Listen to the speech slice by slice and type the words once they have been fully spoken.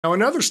Now,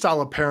 another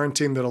style of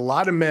parenting that a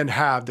lot of men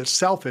have that's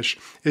selfish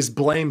is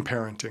blame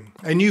parenting.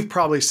 And you've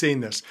probably seen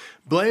this.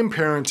 Blame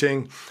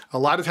parenting, a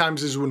lot of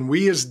times, is when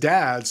we as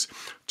dads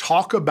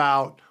talk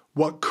about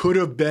what could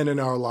have been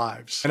in our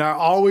lives. And I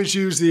always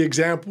use the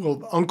example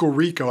of Uncle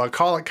Rico. I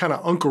call it kind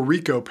of Uncle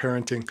Rico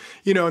parenting.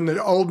 You know, in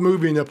the old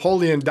movie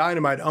Napoleon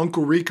Dynamite,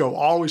 Uncle Rico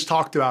always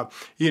talked about,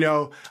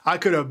 I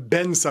could have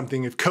been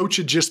something if Coach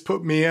had just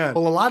put me in.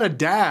 Well, a lot of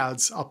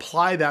dads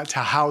apply that to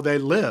how they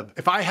live.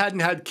 If I hadn't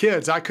had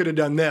kids, I could have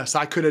done this,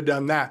 I could have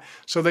done that.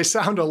 So they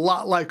sound a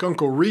lot like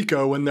Uncle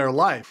Rico in their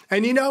life.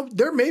 And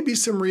there may be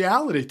some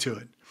reality to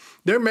it.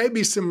 There may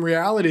be some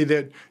reality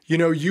that,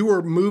 you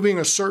were moving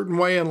a certain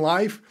way in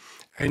life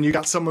and you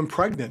got someone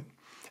pregnant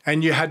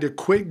and you had to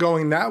quit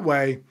going that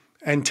way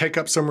and take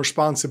up some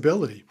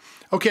responsibility.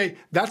 Okay,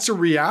 that's a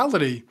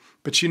reality,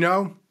 but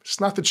it's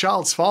not the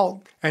child's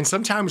fault. And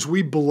sometimes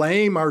we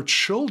blame our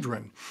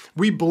children.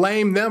 We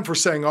blame them for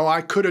saying, oh,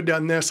 I could have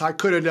done this, I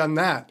could have done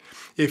that.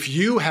 If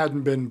you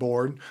hadn't been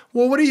born,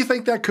 well, what do you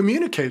think that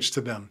communicates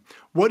to them?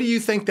 What do you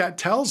think that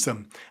tells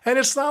them? And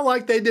it's not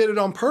like they did it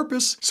on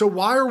purpose. So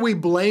why are we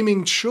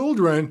blaming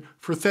children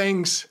for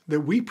things that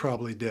we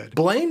probably did?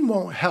 Blame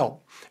won't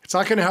help. It's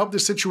not going to help the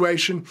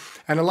situation.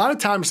 And a lot of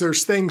times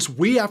there's things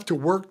we have to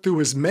work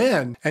through as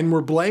men, and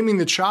we're blaming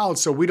the child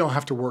so we don't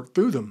have to work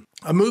through them.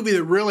 A movie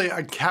that really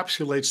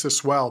encapsulates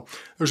this well.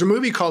 There's a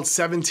movie called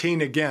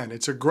 17 Again.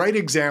 It's a great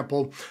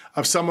example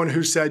of someone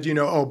who said,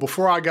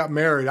 before I got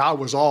married, I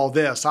was all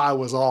this, I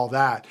was all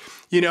that.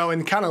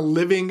 And kind of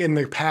living in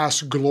the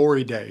past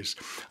glory days.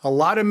 A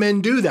lot of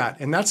men do that,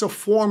 and that's a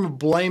form of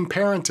blame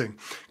parenting.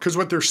 Because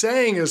what they're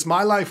saying is,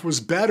 my life was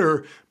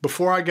better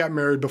before I got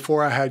married,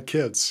 before I had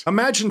kids.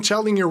 Imagine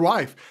telling your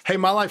wife, hey,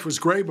 my life was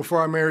great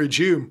before I married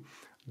you.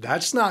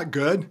 That's not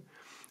good.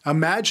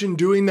 Imagine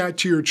doing that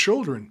to your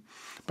children.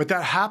 But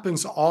that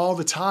happens all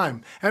the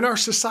time. And our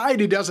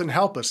society doesn't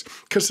help us,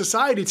 because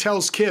society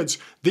tells kids,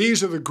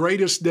 these are the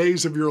greatest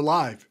days of your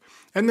life.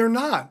 And they're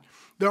not.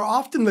 They're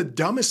often the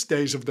dumbest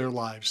days of their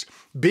lives.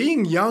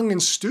 Being young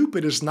and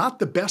stupid is not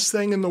the best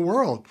thing in the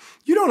world.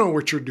 You don't know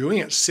what you're doing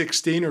at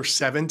 16 or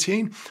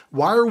 17.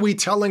 Why are we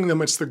telling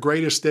them it's the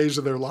greatest days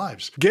of their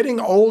lives? Getting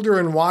older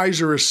and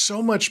wiser is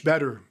so much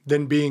better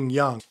than being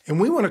young. And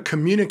we want to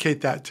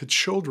communicate that to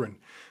children.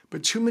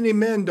 But too many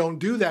men don't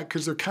do that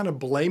because they're kind of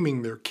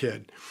blaming their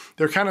kid.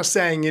 They're kind of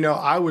saying,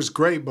 I was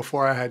great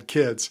before I had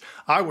kids.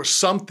 I was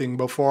something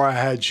before I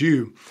had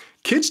you.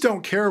 Kids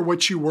don't care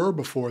what you were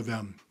before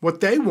them. What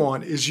they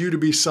want is you to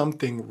be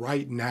something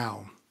right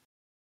now.